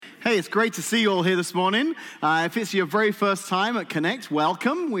Hey, it's great to see you all here this morning. If it's your very first time at Connect,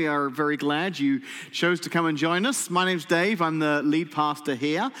 welcome. We are very glad you chose to come and join us. My name's Dave. I'm the lead pastor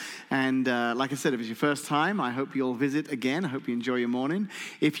here. And like I said, if it's your first time, I hope you'll visit again. I hope you enjoy your morning.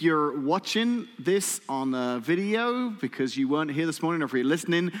 If you're watching this on a video because you weren't here this morning, or if you're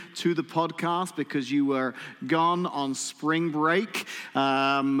listening to the podcast because you were gone on spring break,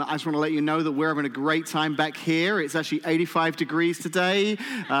 I just want to let you know that we're having a great time back here. It's actually 85 degrees today.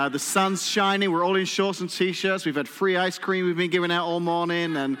 The sun's shining. We're all in shorts and t-shirts. We've had free ice cream we've been giving out all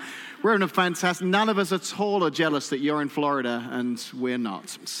morning, and we're having a fantastic. None of us at all are jealous that you're in Florida, and we're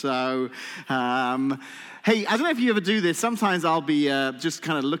not. So, hey, I don't know if you ever do this. Sometimes I'll be just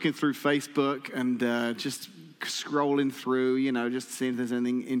kind of looking through Facebook and just scrolling through, just seeing if there's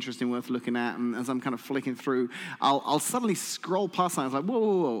anything interesting worth looking at. And as I'm kind of flicking through, I'll suddenly scroll past and I was like,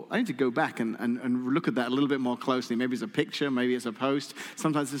 whoa, I need to go back and look at that a little bit more closely. Maybe it's a picture, maybe it's a post.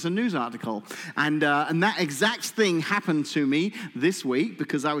 Sometimes it's a news article. And that exact thing happened to me this week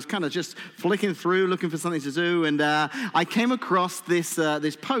because I was kind of just flicking through, looking for something to do. And I came across this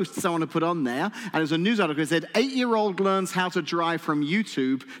post someone had put on there. And it was a news article. It said, 8-year-old learns how to drive from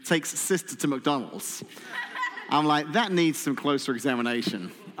YouTube, takes sister to McDonald's. I'm like, that needs some closer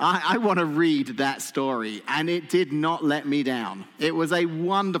examination. I want to read that story, and it did not let me down. It was a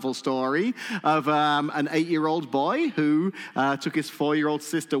wonderful story of an 8-year-old boy who took his 4-year-old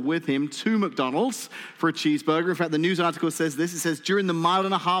sister with him to McDonald's for a cheeseburger. In fact, the news article says this. It says, during the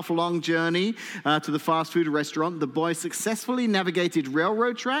 1.5-mile-long journey to the fast food restaurant, the boy successfully navigated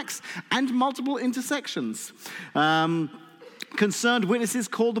railroad tracks and multiple intersections. Concerned witnesses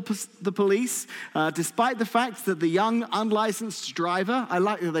called the police, despite the fact that the young unlicensed driver, I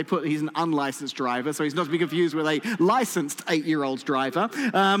like that they put he's an unlicensed driver, so he's not to be confused with a licensed 8-year-old driver.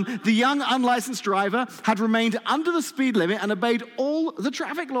 The young unlicensed driver had remained under the speed limit and obeyed all the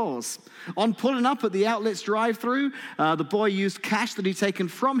traffic laws. On pulling up at the outlet's drive-thru, the boy used cash that he'd taken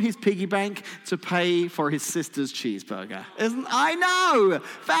from his piggy bank to pay for his sister's cheeseburger. I know!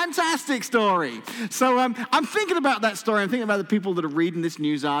 Fantastic story. So I'm thinking about that story. I'm thinking about the people that are reading this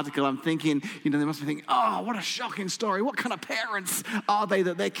news article. I'm thinking, they must be thinking, oh, what a shocking story. What kind of parents are they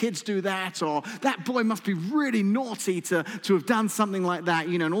that their kids do that? Or that boy must be really naughty to have done something like that,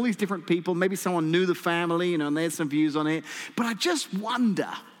 and all these different people. Maybe someone knew the family, and they had some views on it. But I just wonder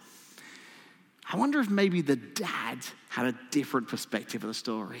if maybe the dad had a different perspective of the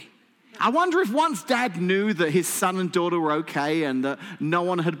story. I wonder if once dad knew that his son and daughter were okay and that no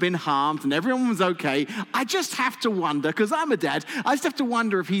one had been harmed and everyone was okay, I just have to wonder, because I'm a dad, I just have to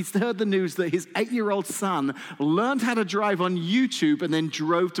wonder if he's heard the news that his 8-year-old son learned how to drive on YouTube and then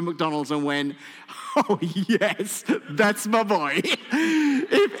drove to McDonald's and went, oh yes, that's my boy.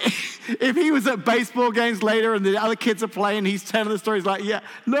 If he was at baseball games later and the other kids are playing, he's telling the story, he's like, yeah,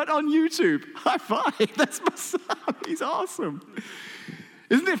 learn on YouTube. High five, that's my son, he's awesome.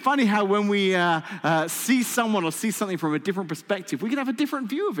 Isn't it funny how when we see someone or see something from a different perspective, we can have a different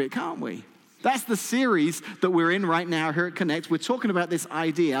view of it, can't we? That's the series that we're in right now here at Connect. We're talking about this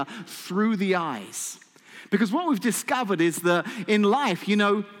idea through the eyes. Because what we've discovered is that in life,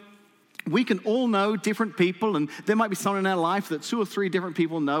 we can all know different people, and there might be someone in our life that 2 or 3 different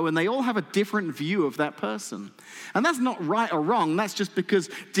people know, and they all have a different view of that person. And that's not right or wrong. That's just because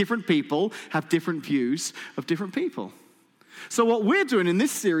different people have different views of different people. So what we're doing in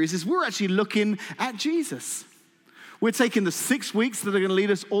this series is we're actually looking at Jesus. We're taking the 6 weeks that are going to lead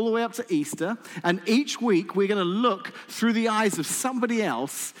us all the way up to Easter, and each week we're going to look through the eyes of somebody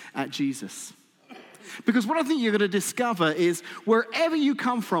else at Jesus. Because what I think you're going to discover is wherever you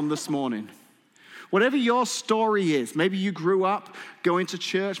come from this morning, whatever your story is, maybe you grew up going to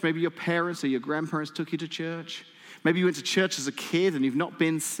church, maybe your parents or your grandparents took you to church, maybe you went to church as a kid and you've not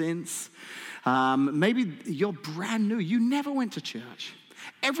been since. Maybe you're brand new. You never went to church.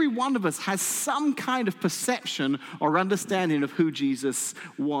 Every one of us has some kind of perception or understanding of who Jesus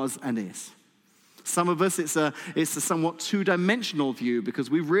was and is. Some of us, it's a somewhat two-dimensional view because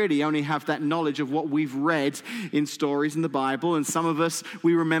we really only have that knowledge of what we've read in stories in the Bible. And some of us,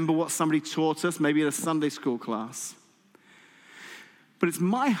 we remember what somebody taught us, maybe in a Sunday school class. But it's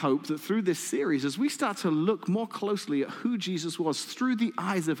my hope that through this series, as we start to look more closely at who Jesus was through the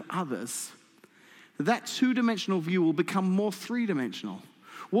eyes of others, that two-dimensional view will become more three-dimensional.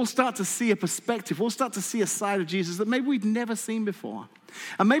 We'll start to see a perspective. We'll start to see a side of Jesus that maybe we've never seen before.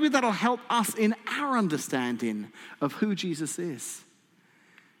 And maybe that'll help us in our understanding of who Jesus is.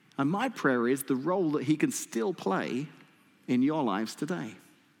 And my prayer is the role that he can still play in your lives today.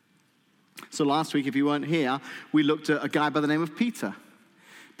 So last week, if you weren't here, we looked at a guy by the name of Peter.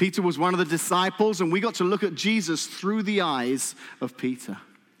 Peter was one of the disciples, and we got to look at Jesus through the eyes of Peter.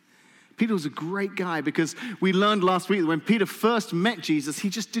 Peter was a great guy because we learned last week that when Peter first met Jesus, he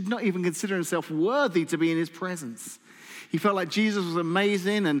just did not even consider himself worthy to be in his presence. He felt like Jesus was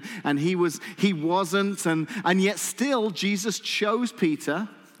amazing and he wasn't, and yet still Jesus chose Peter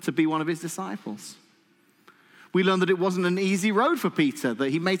to be one of his disciples. We learned that it wasn't an easy road for Peter,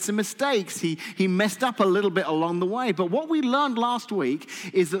 that he made some mistakes. He messed up a little bit along the way. But what we learned last week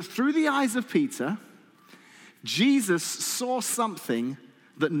is that through the eyes of Peter, Jesus saw something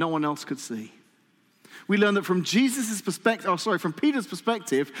that no one else could see. We learned that from from Peter's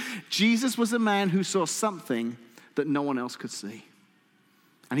perspective, Jesus was a man who saw something that no one else could see.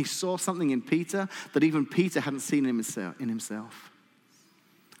 And he saw something in Peter that even Peter hadn't seen in himself.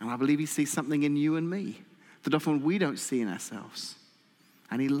 And I believe he sees something in you and me that often we don't see in ourselves.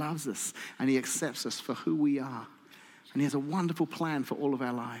 And he loves us and he accepts us for who we are. And he has a wonderful plan for all of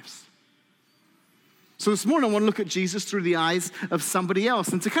our lives. So this morning I want to look at Jesus through the eyes of somebody else.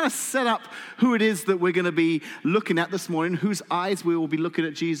 And to kind of set up who it is that we're going to be looking at this morning, whose eyes we will be looking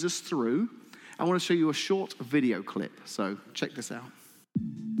at Jesus through, I want to show you a short video clip. So check this out.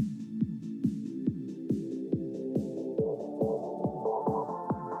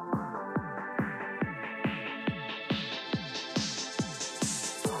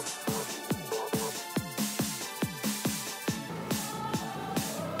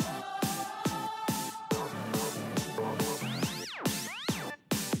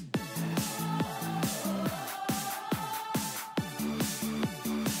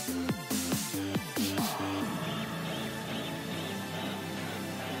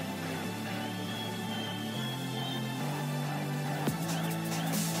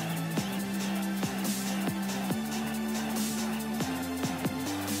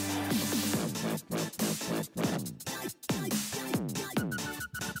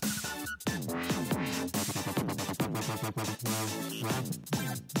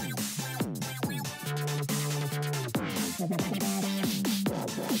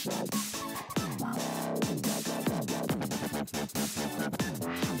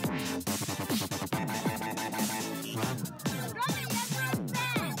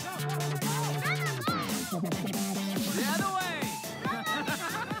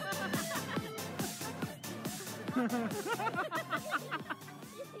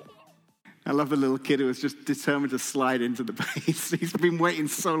 I love the little kid who was just determined to slide into the base. He's been waiting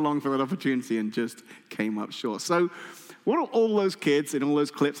so long for that opportunity and just came up short. So what do all those kids in all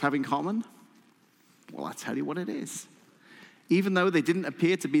those clips have in common? Well, I'll tell you what it is. Even though they didn't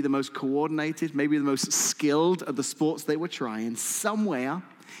appear to be the most coordinated, maybe the most skilled at the sports they were trying, somewhere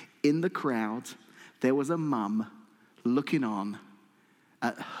in the crowd, there was a mum looking on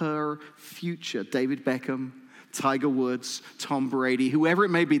at her future. David Beckham, Tiger Woods, Tom Brady, whoever it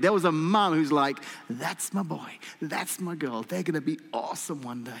may be. There was a mom who's like, that's my boy, that's my girl. They're going to be awesome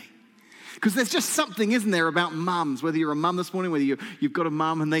one day. Because there's just something, isn't there, about mums, whether you're a mum this morning, whether you've got a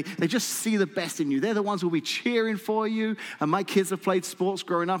mum, and they just see the best in you. They're the ones who will be cheering for you. And my kids have played sports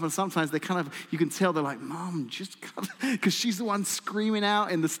growing up, and sometimes they kind of, you can tell they're like, Mom, just come, because she's the one screaming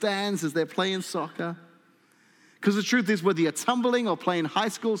out in the stands as they're playing soccer. Because the truth is, whether you're tumbling or playing high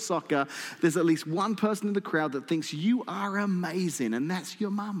school soccer, there's at least one person in the crowd that thinks you are amazing, and that's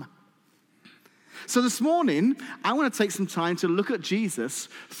your mum. So this morning, I want to take some time to look at Jesus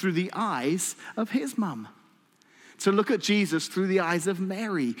through the eyes of his mum. To look at Jesus through the eyes of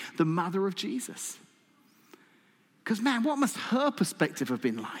Mary, the mother of Jesus. Because man, what must her perspective have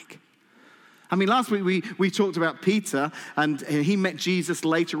been like? I mean, last week we talked about Peter, and he met Jesus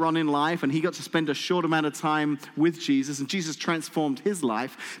later on in life, and he got to spend a short amount of time with Jesus, and Jesus transformed his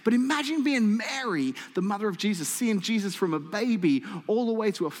life. But imagine being Mary, the mother of Jesus, seeing Jesus from a baby all the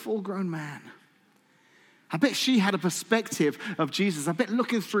way to a full-grown man. I bet she had a perspective of Jesus. I bet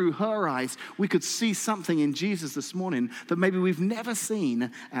looking through her eyes, we could see something in Jesus this morning that maybe we've never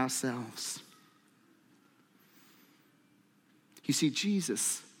seen ourselves. You see,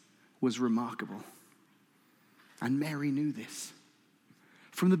 Jesus was remarkable. And Mary knew this.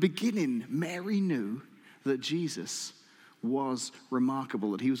 From the beginning, Mary knew that Jesus was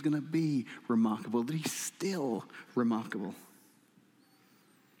remarkable, that he was going to be remarkable, that he's still remarkable.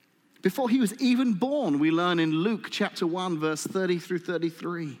 Before he was even born, we learn in Luke chapter 1, verse 30 through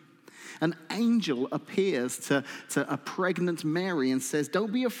 33. An angel appears to a pregnant Mary and says,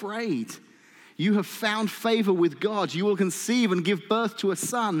 "Don't be afraid. You have found favor with God. You will conceive and give birth to a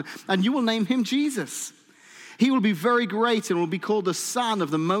son, and you will name him Jesus. He will be very great and will be called the Son of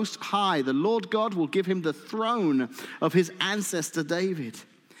the Most High. The Lord God will give him the throne of his ancestor David,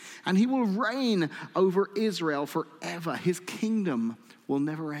 and he will reign over Israel forever. His kingdom will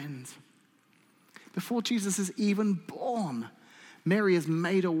never end." Before Jesus is even born, Mary is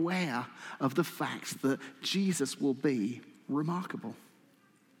made aware of the fact that Jesus will be remarkable.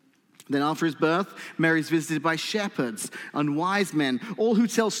 Then after his birth, Mary is visited by shepherds and wise men, all who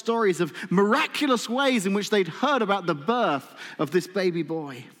tell stories of miraculous ways in which they'd heard about the birth of this baby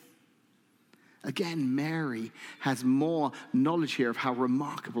boy. Again, Mary has more knowledge here of how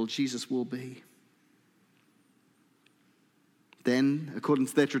remarkable Jesus will be. Then, according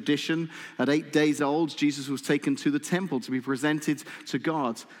to their tradition, at 8 days old, Jesus was taken to the temple to be presented to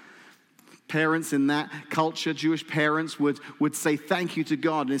God. Parents in that culture, Jewish parents, would say thank you to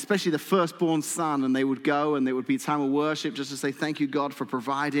God, and especially the firstborn son, and they would go and there would be a time of worship just to say thank you, God, for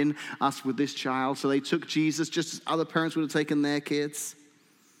providing us with this child. So they took Jesus just as other parents would have taken their kids.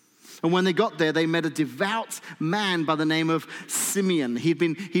 And when they got there, they met a devout man by the name of Simeon. He'd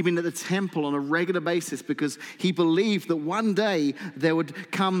been at the temple on a regular basis because he believed that one day there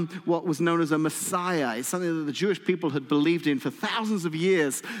would come what was known as a Messiah. It's something that the Jewish people had believed in for thousands of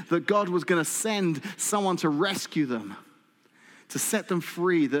years, that God was going to send someone to rescue them, to set them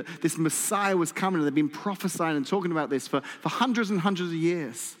free, that this Messiah was coming. And they've been prophesying and talking about this for hundreds and hundreds of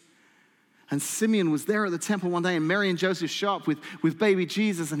years. And Simeon was there at the temple one day, and Mary and Joseph show up with baby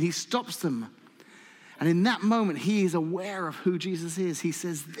Jesus, and he stops them. And in that moment, he is aware of who Jesus is. He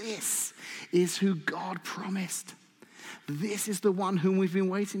says, this is who God promised. This is the one whom we've been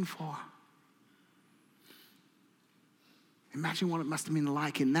waiting for. Imagine what it must have been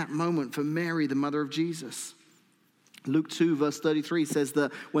like in that moment for Mary, the mother of Jesus. Luke 2, verse 33 says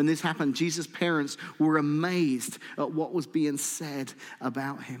that when this happened, Jesus' parents were amazed at what was being said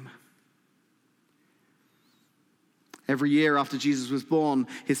about him. Every year after Jesus was born,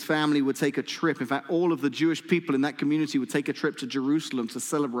 his family would take a trip. In fact, all of the Jewish people in that community would take a trip to Jerusalem to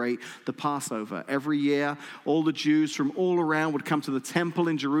celebrate the Passover. Every year, all the Jews from all around would come to the temple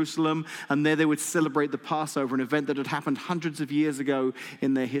in Jerusalem, and there they would celebrate the Passover, an event that had happened hundreds of years ago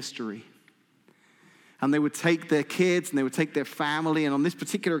in their history. And they would take their kids and they would take their family. And on this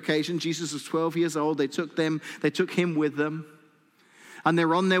particular occasion, Jesus was 12 years old. They took him with them. And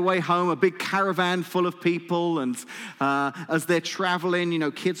they're on their way home, a big caravan full of people. And as they're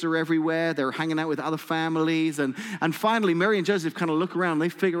traveling, kids are everywhere. They're hanging out with other families. And finally, Mary and Joseph kind of look around. And they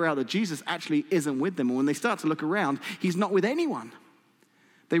figure out that Jesus actually isn't with them. And when they start to look around, he's not with anyone.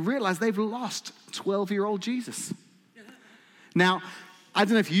 They realize they've lost 12-year-old Jesus. Now, I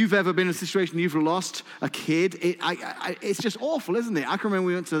don't know if you've ever been in a situation you've lost a kid. It's just awful, isn't it? I can remember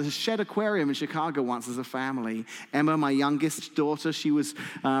we went to the Shedd Aquarium in Chicago once as a family. Emma, my youngest daughter, she was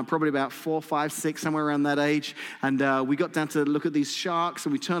probably about 4, 5, 6, somewhere around that age. And we got down to look at these sharks,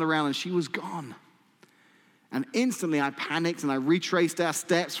 and we turned around, and she was gone. And instantly I panicked, and I retraced our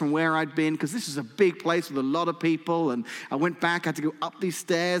steps from where I'd been, because this is a big place with a lot of people. And I went back, I had to go up these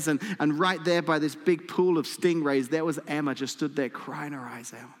stairs, and right there by this big pool of stingrays, there was Emma just stood there crying her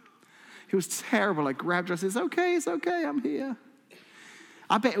eyes out. It was terrible. I grabbed her, I said, it's okay, I'm here.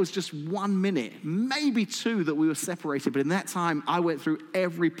 I bet it was just 1 minute, maybe 2 that we were separated. But in that time, I went through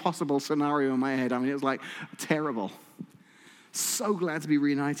every possible scenario in my head. I mean, it was like terrible. So glad to be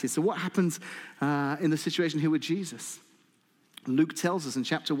reunited. So what happens in the situation here with Jesus? Luke tells us in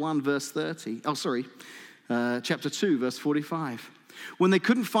chapter 1, verse 30. Chapter 2, verse 45. When they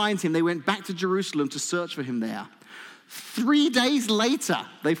couldn't find him, they went back to Jerusalem to search for him there. 3 days later,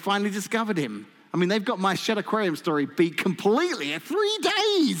 they finally discovered him. I mean, they've got my Shedd Aquarium story beat completely. 3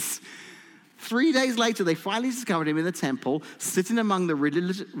 days. 3 days later, they finally discovered him in the temple, sitting among the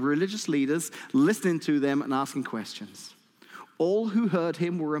religious leaders, listening to them and asking questions. All who heard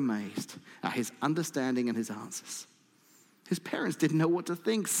him were amazed at his understanding and his answers. His parents didn't know what to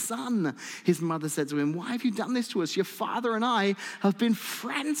think. Son, his mother said to him, why have you done this to us? Your father and I have been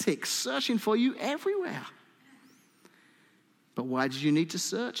frantic, searching for you everywhere. But why did you need to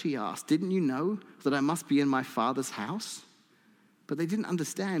search, he asked. Didn't you know that I must be in my father's house? But they didn't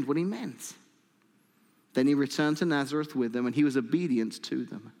understand what he meant. Then he returned to Nazareth with them, and he was obedient to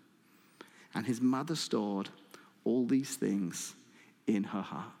them. And his mother stored all these things in her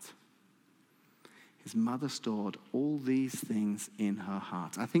heart. His mother stored all these things in her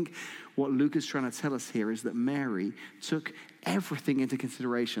heart. I think what Luke is trying to tell us here is that Mary took everything into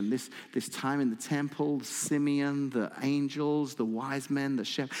consideration. This time in the temple, Simeon, the angels, the wise men, the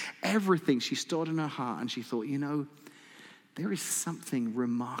shepherds, everything she stored in her heart. And she thought, there is something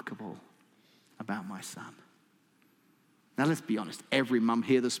remarkable about my son. Now, let's be honest, every mum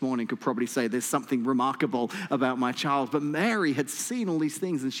here this morning could probably say there's something remarkable about my child. But Mary had seen all these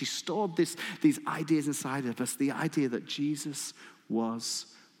things, and she stored these ideas inside of us, the idea that Jesus was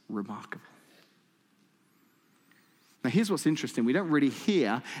remarkable. Now, here's what's interesting. We don't really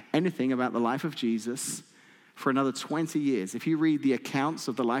hear anything about the life of Jesus for another 20 years. If you read the accounts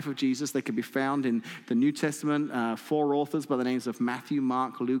of the life of Jesus, they can be found in the New Testament. 4 authors by the names of Matthew,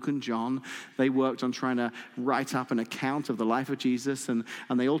 Mark, Luke, and John. They worked on trying to write up an account of the life of Jesus, and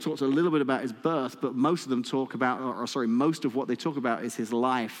they all talked a little bit about his birth, but most of them talk about, most of what they talk about is his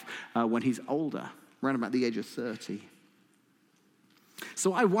life when he's older, around about the age of 30.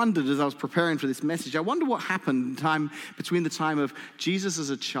 So I wondered, as I was preparing for this message, I wonder what happened between the time of Jesus as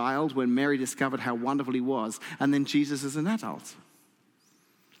a child, when Mary discovered how wonderful he was, and then Jesus as an adult.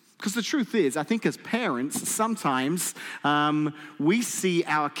 Because the truth is, I think as parents, sometimes we see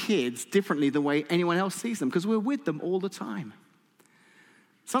our kids differently the way anyone else sees them, because we're with them all the time.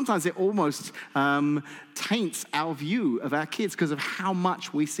 Sometimes it almost taints our view of our kids because of how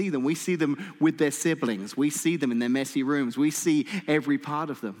much we see them. We see them with their siblings. We see them in their messy rooms. We see every part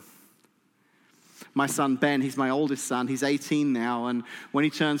of them. My son Ben, he's my oldest son. He's 18 now, and when he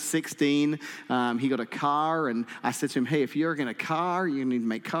turned 16, he got a car, and I said to him, hey, if you're getting a car, you need to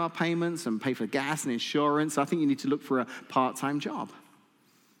make car payments and pay for gas and insurance. I think you need to look for a part-time job.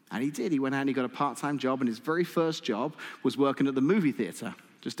 And he did. He went out and he got a part-time job, and his very first job was working at the movie theater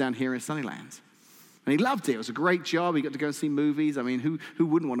just down here in Sunnylands. And he loved it. It was a great job. He got to go and see movies. I mean, who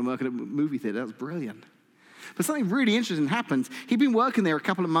wouldn't want to work at a movie theater? That was brilliant. But something really interesting happened. He'd been working there a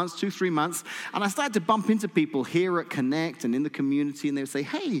couple of months, 2-3 months, and I started to bump into people here at Connect and in the community, and they would say,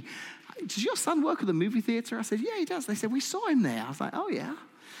 hey, does your son work at the movie theater? I said, yeah, he does. They said, we saw him there. I was like, oh, yeah?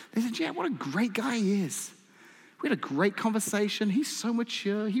 They said, yeah, what a great guy he is. We had a great conversation. He's so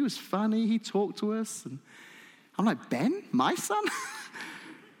mature. He was funny. He talked to us. And I'm like, Ben, my son?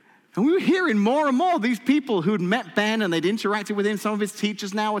 And we were hearing more and more these people who'd met Ben and they'd interacted with him. Some of his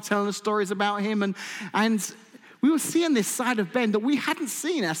teachers now were telling us stories about him. And we were seeing this side of Ben that we hadn't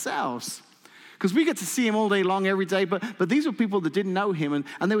seen ourselves. Because we get to see him all day long, every day. But these were people that didn't know him.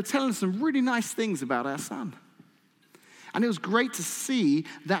 And they were telling us some really nice things about our son. And it was great to see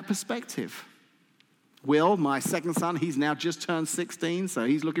that perspective. Will, my second son, he's now just turned 16, so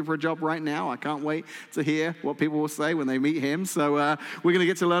he's looking for a job right now. I can't wait to hear what people will say when they meet him. So we're going to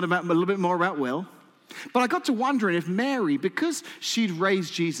get to learn a little bit more about Will. But I got to wondering if Mary, because she'd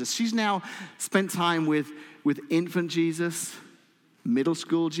raised Jesus, she's now spent time with infant Jesus, middle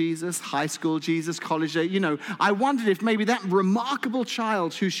school Jesus, high school Jesus, college age. I wondered if maybe that remarkable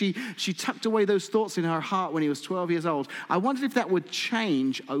child who she tucked away those thoughts in her heart when he was 12 years old, I wondered if that would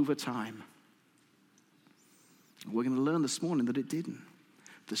change over time. We're going to learn this morning that it didn't.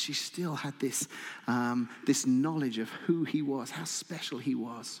 That she still had this knowledge of who he was, how special he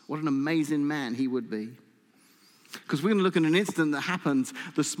was, what an amazing man he would be. Because we're going to look at an incident that happened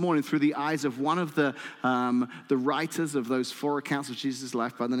this morning through the eyes of one of the writers of those 4 accounts of Jesus'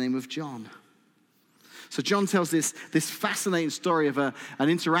 life by the name of John. So John tells this fascinating story of an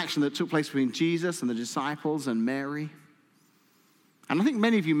interaction that took place between Jesus and the disciples and Mary. And I think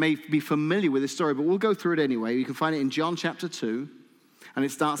many of you may be familiar with this story, but we'll go through it anyway. You can find it in John chapter 2, and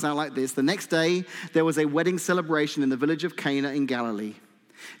it starts out like this. The next day, there was a wedding celebration in the village of Cana in Galilee.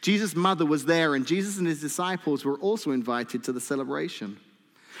 Jesus' mother was there, and Jesus and his disciples were also invited to the celebration.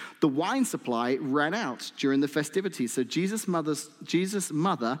 The wine supply ran out during the festivities, so Jesus'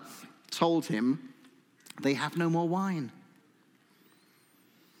 mother told him, they have no more wine.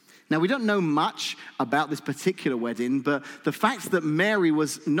 Now, we don't know much about this particular wedding, but the fact that Mary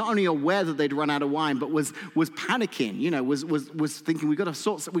was not only aware that they'd run out of wine, but was panicking, was thinking, we got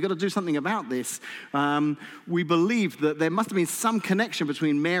to do something about this. We believe that there must have been some connection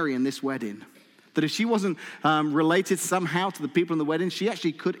between Mary and this wedding. That if she wasn't related somehow to the people in the wedding, she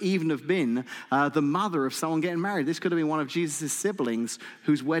actually could even have been the mother of someone getting married. This could have been one of Jesus' siblings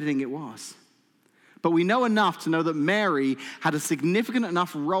whose wedding it was. But we know enough to know that Mary had a significant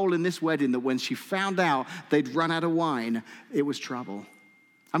enough role in this wedding that when she found out they'd run out of wine, it was trouble.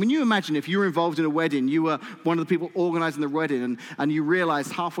 I mean, you imagine if you were involved in a wedding, you were one of the people organizing the wedding, and you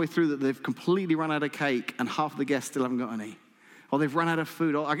realize halfway through that they've completely run out of cake and half of the guests still haven't got any. Or they've run out of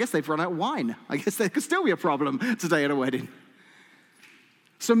food, or I guess they've run out of wine. I guess there could still be a problem today at a wedding.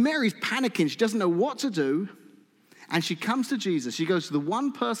 So Mary's panicking. She doesn't know what to do. And she comes to Jesus. She goes to the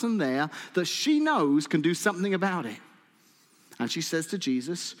one person there that she knows can do something about it. And she says to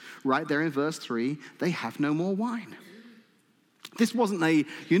Jesus, right there in verse 3, they have no more wine. This wasn't a,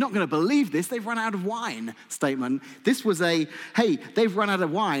 you're not going to believe this, they've run out of wine statement. This was a, hey, they've run out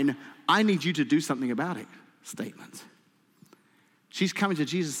of wine, I need you to do something about it statement. She's coming to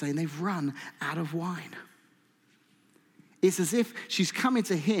Jesus saying they've run out of wine. It's as if she's coming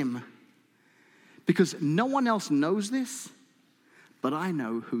to him because no one else knows this, but I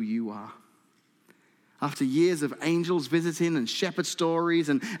know who you are. After years of angels visiting and shepherd stories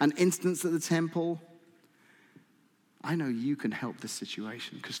and incidents at the temple, I know you can help this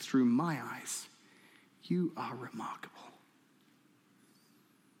situation because through my eyes, you are remarkable.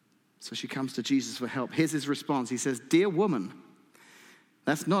 So she comes to Jesus for help. Here's his response. He says, dear woman,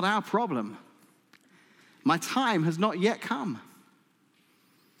 that's not our problem. My time has not yet come.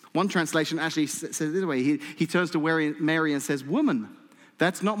 One translation actually says it this way. He turns to Mary and says, woman,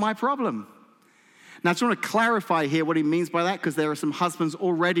 that's not my problem. Now, I just want to clarify here what he means by that, because there are some husbands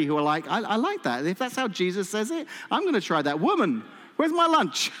already who are like, I like that. If that's how Jesus says it, I'm going to try that. Woman, where's my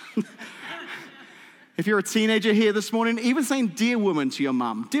lunch? If you're a teenager here this morning, even saying dear woman to your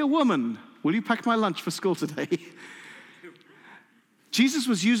mum, dear woman, will you pack my lunch for school today? Jesus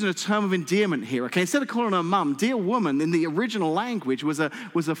was using a term of endearment here, okay? Instead of calling her mum, dear woman, in the original language was a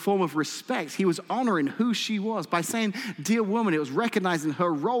form of respect. He was honoring who she was. By saying, dear woman, it was recognizing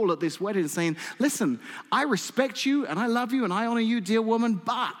her role at this wedding and saying, listen, I respect you and I love you and I honor you, dear woman,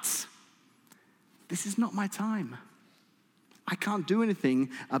 but this is not my time. I can't do anything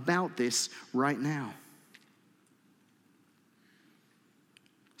about this right now.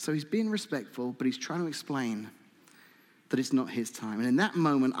 So he's being respectful, but he's trying to explain that it's not his time. And in that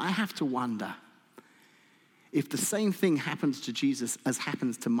moment, I have to wonder if the same thing happens to Jesus as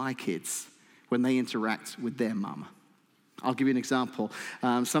happens to my kids when they interact with their mum. I'll give you an example.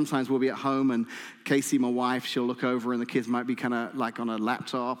 Sometimes we'll be at home and Casey, my wife, she'll look over and the kids might be kind of like on a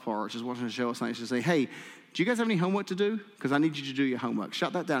laptop or just watching a show or something. She'll say, hey, do you guys have any homework to do? Because I need you to do your homework.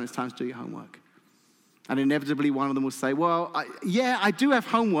 Shut that down. It's time to do your homework. And inevitably one of them will say, well, I do have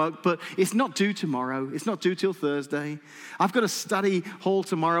homework, but it's not due tomorrow. It's not due till Thursday. I've got a study hall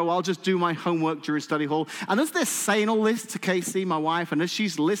tomorrow. I'll just do my homework during study hall. And as they're saying all this to Casey, my wife, and as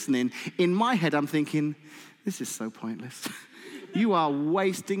she's listening, in my head I'm thinking, this is so pointless. You are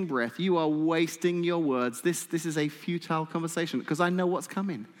wasting breath. You are wasting your words. This is a futile conversation because I know what's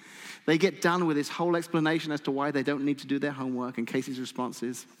coming. They get done with this whole explanation as to why they don't need to do their homework. And Casey's response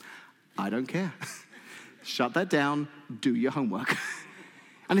is, I don't care. Shut that down, do your homework.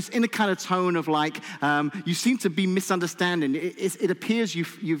 And it's in a kind of tone of like, you seem to be misunderstanding. It appears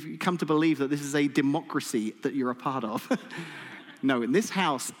you've come to believe that this is a democracy that you're a part of. No, in this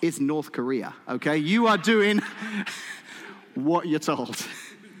house, it's North Korea, okay? You are doing what you're told.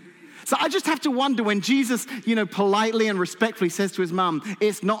 So I just have to wonder when Jesus, politely and respectfully says to his mum,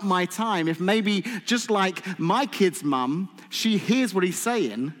 it's not my time, if maybe just like my kid's mum, she hears what he's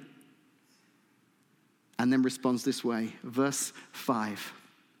saying, and then responds this way. Verse 5.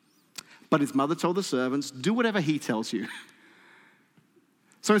 But his mother told the servants, do whatever he tells you.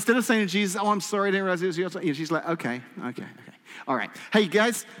 So instead of saying to Jesus, oh, I'm sorry, I didn't realize it was your time, she's like, okay. All right. Hey,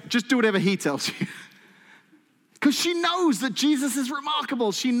 guys, just do whatever he tells you. Because she knows that Jesus is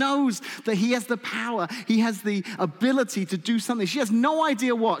remarkable. She knows that he has the power. He has the ability to do something. She has no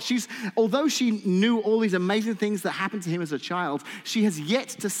idea what. Although she knew all these amazing things that happened to him as a child, she has yet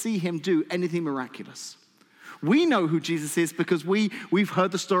to see him do anything miraculous. We know who Jesus is because we've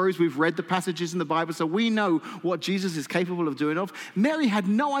heard the stories, we've read the passages in the Bible, so we know what Jesus is capable of doing. Mary had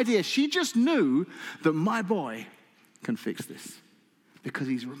no idea. She just knew that my boy can fix this because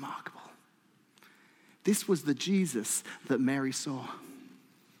he's remarkable. This was the Jesus that Mary saw.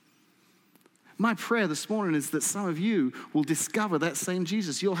 My prayer this morning is that some of you will discover that same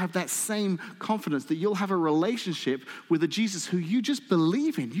Jesus. You'll have that same confidence, that you'll have a relationship with a Jesus who you just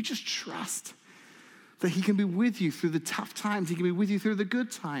believe in, you just trust. That he can be with you through the tough times. He can be with you through the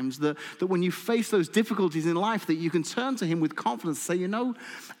good times. That when you face those difficulties in life, that you can turn to him with confidence and say,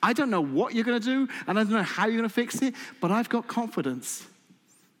 I don't know what you're going to do, and I don't know how you're going to fix it, but I've got confidence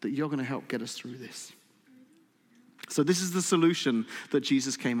that you're going to help get us through this. So this is the solution that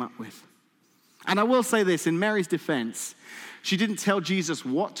Jesus came up with. And I will say this, in Mary's defense, she didn't tell Jesus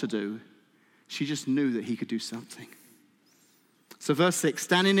what to do. She just knew that he could do something. So verse 6,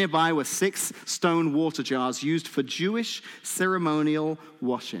 standing nearby were 6 stone water jars used for Jewish ceremonial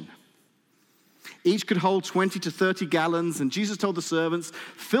washing. Each could hold 20 to 30 gallons, and Jesus told the servants,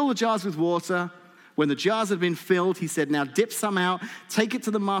 fill the jars with water. When the jars had been filled, he said, now dip some out, take it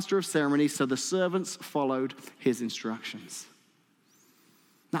to the master of ceremonies. So the servants followed his instructions.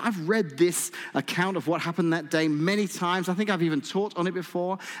 Now, I've read this account of what happened that day many times. I think I've even taught on it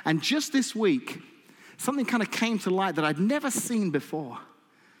before. And just this week, something kind of came to light that I'd never seen before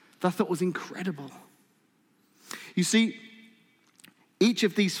that I thought was incredible. You see, each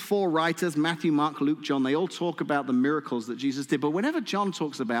of these 4 writers, Matthew, Mark, Luke, John, they all talk about the miracles that Jesus did. But whenever John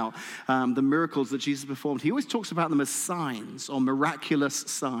talks about the miracles that Jesus performed, he always talks about them as signs or miraculous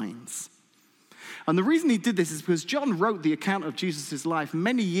signs. And the reason he did this is because John wrote the account of Jesus' life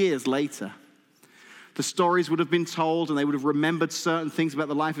many years later. The stories would have been told, and they would have remembered certain things about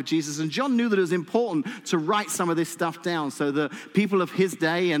the life of Jesus. And John knew that it was important to write some of this stuff down so that people of his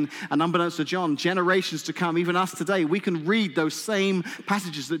day, and unbeknownst to John, generations to come, even us today, we can read those same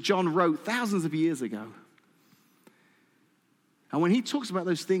passages that John wrote thousands of years ago. And when he talks about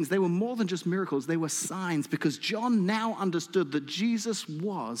those things, they were more than just miracles. They were signs, because John now understood that Jesus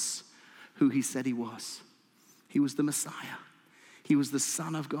was who he said he was. He was the Messiah. He was the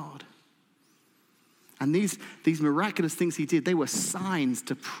Son of God. And these miraculous things he did, they were signs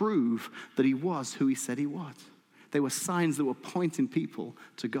to prove that he was who he said he was. They were signs that were pointing people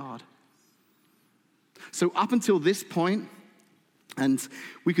to God. So up until this point, and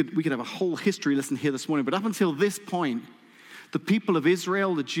we could have a whole history lesson here this morning, but up until this point, the people of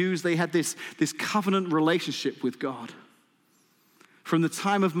Israel, the Jews, they had this covenant relationship with God. From the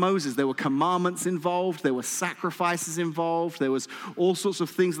time of Moses, there were commandments involved, there were sacrifices involved, there was all sorts of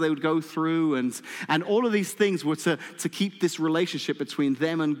things they would go through, and all of these things were to keep this relationship between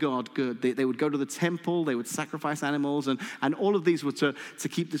them and God good. They would go to the temple, they would sacrifice animals, and all of these were to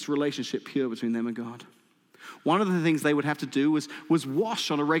keep this relationship pure between them and God. One of the things they would have to do was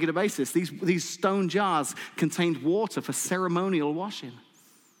wash on a regular basis. These stone jars contained water for ceremonial washing.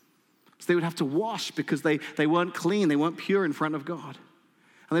 So they would have to wash because they weren't clean, they weren't pure in front of God.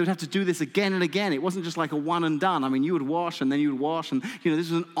 And they would have to do this again and again. It wasn't just like a one and done. I mean, you would wash and then you would wash, and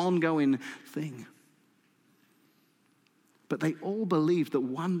this was an ongoing thing. But they all believed that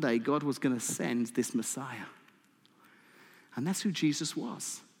one day God was going to send this Messiah. And that's who Jesus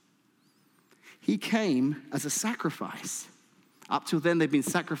was. He came as a sacrifice. Up till then, they'd been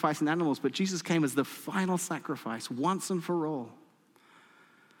sacrificing animals, but Jesus came as the final sacrifice, once and for all.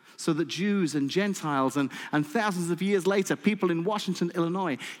 So that Jews and Gentiles and thousands of years later, people in Washington,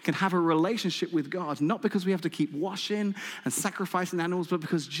 Illinois, can have a relationship with God, not because we have to keep washing and sacrificing animals, but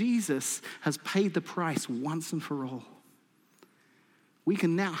because Jesus has paid the price once and for all. We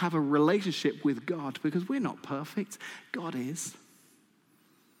can now have a relationship with God because we're not perfect. God is.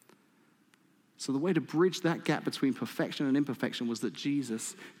 So the way to bridge that gap between perfection and imperfection was that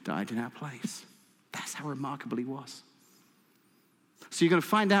Jesus died in our place. That's how remarkable he was. So you're going to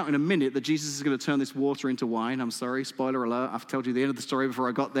find out in a minute that Jesus is going to turn this water into wine. I'm sorry, spoiler alert. I've told you the end of the story before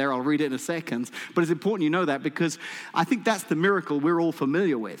I got there. I'll read it in a second. But it's important you know that, because I think that's the miracle we're all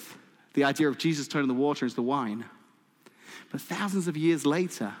familiar with. The idea of Jesus turning the water into the wine. But thousands of years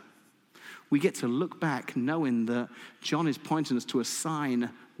later, we get to look back knowing that John is pointing us to a sign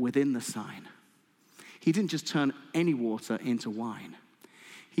within the sign. He didn't just turn any water into wine.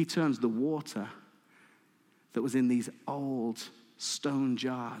 He turns the water that was in these old stone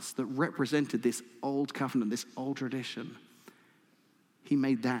jars that represented this old covenant, this old tradition. He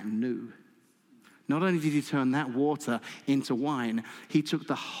made that new. Not only did he turn that water into wine, he took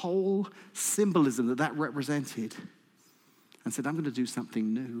the whole symbolism that represented and said, I'm going to do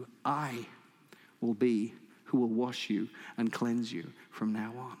something new. I will be who will wash you and cleanse you from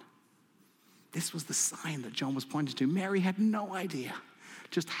now on. This was the sign that John was pointing to. Mary had no idea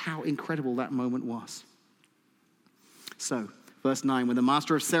just how incredible that moment was. So, verse 9, when the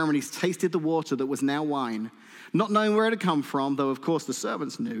master of ceremonies tasted the water that was now wine, not knowing where it had come from, though of course the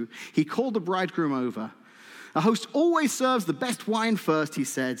servants knew, he called the bridegroom over. A host always serves the best wine first, he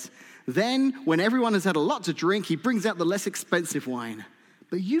said. Then, when everyone has had a lot to drink, he brings out the less expensive wine.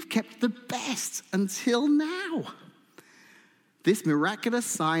 But you've kept the best until now. This miraculous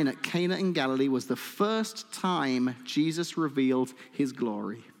sign at Cana in Galilee was the first time Jesus revealed his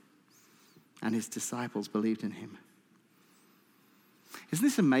glory, and his disciples believed in him. Isn't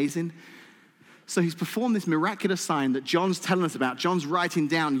this amazing? So he's performed this miraculous sign that John's telling us about. John's writing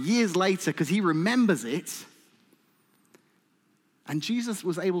down years later because he remembers it. And Jesus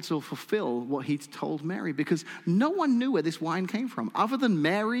was able to fulfill what he'd told Mary, because no one knew where this wine came from. Other than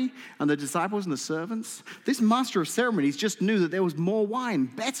Mary and the disciples and the servants, this master of ceremonies just knew that there was more wine,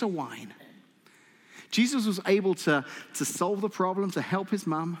 better wine. Jesus was able to solve the problem, to help his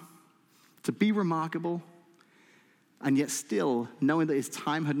mum, to be remarkable, and yet still knowing that his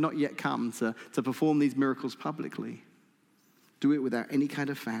time had not yet come to perform these miracles publicly. Do it without any kind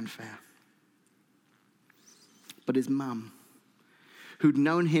of fanfare. But his mum, who'd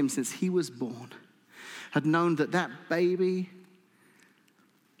known him since he was born, had known that that baby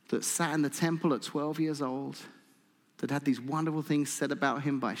that sat in the temple at 12 years old, that had these wonderful things said about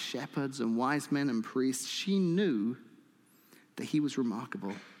him by shepherds and wise men and priests, she knew that he was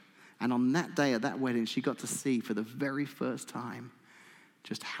remarkable. And on that day at that wedding, she got to see for the very first time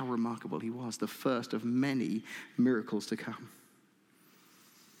just how remarkable he was, the first of many miracles to come.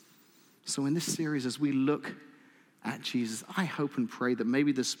 So in this series, as we look at Jesus, I hope and pray that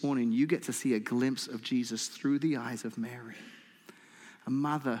maybe this morning you get to see a glimpse of Jesus through the eyes of Mary, a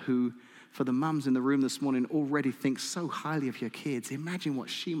mother who, for the mums in the room this morning, already thinks so highly of your kids. Imagine what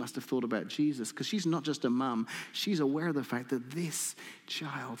she must have thought about Jesus, because she's not just a mum, she's aware of the fact that this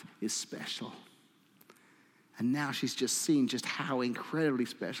child is special. And now she's just seen just how incredibly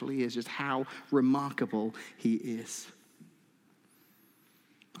special he is, just how remarkable he is.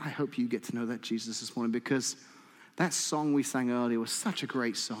 I hope you get to know that Jesus this morning, because that song we sang earlier was such a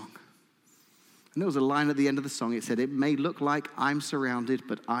great song. And there was a line at the end of the song. It said, "It may look like I'm surrounded,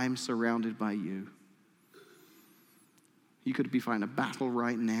 but I'm surrounded by you." You could be fighting a battle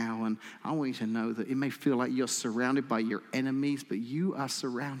right now, and I want you to know that it may feel like you're surrounded by your enemies, but you are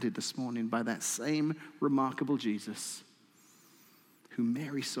surrounded this morning by that same remarkable Jesus who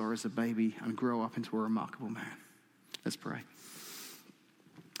Mary saw as a baby and grow up into a remarkable man. Let's pray.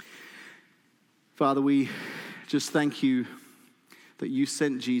 Father, we just thank you that you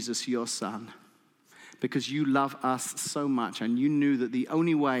sent Jesus, your son, because you love us so much, and you knew that the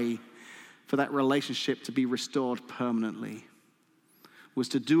only way for that relationship to be restored permanently was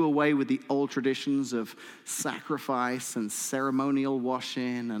to do away with the old traditions of sacrifice and ceremonial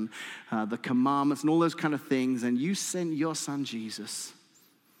washing and the commandments and all those kind of things. And you sent your son Jesus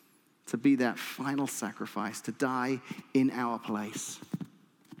to be that final sacrifice, to die in our place.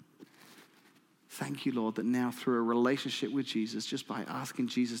 Thank you, Lord, that now through a relationship with Jesus, just by asking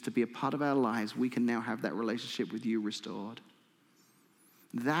Jesus to be a part of our lives, we can now have that relationship with you restored.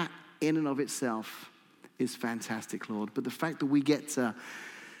 That in and of itself is fantastic, Lord. But the fact that we get to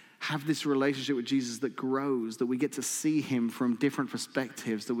have this relationship with Jesus that grows, that we get to see him from different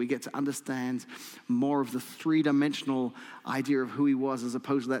perspectives, that we get to understand more of the three-dimensional idea of who he was as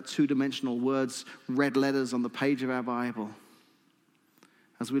opposed to that two-dimensional words, red letters on the page of our Bible.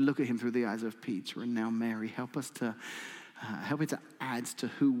 As we look at him through the eyes of Peter and now Mary, help us to add to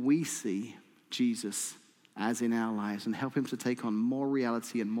who we see Jesus as in our lives, and help him to take on more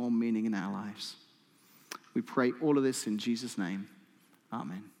reality and more meaning in our lives. We pray all of this in Jesus' name.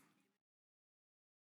 Amen.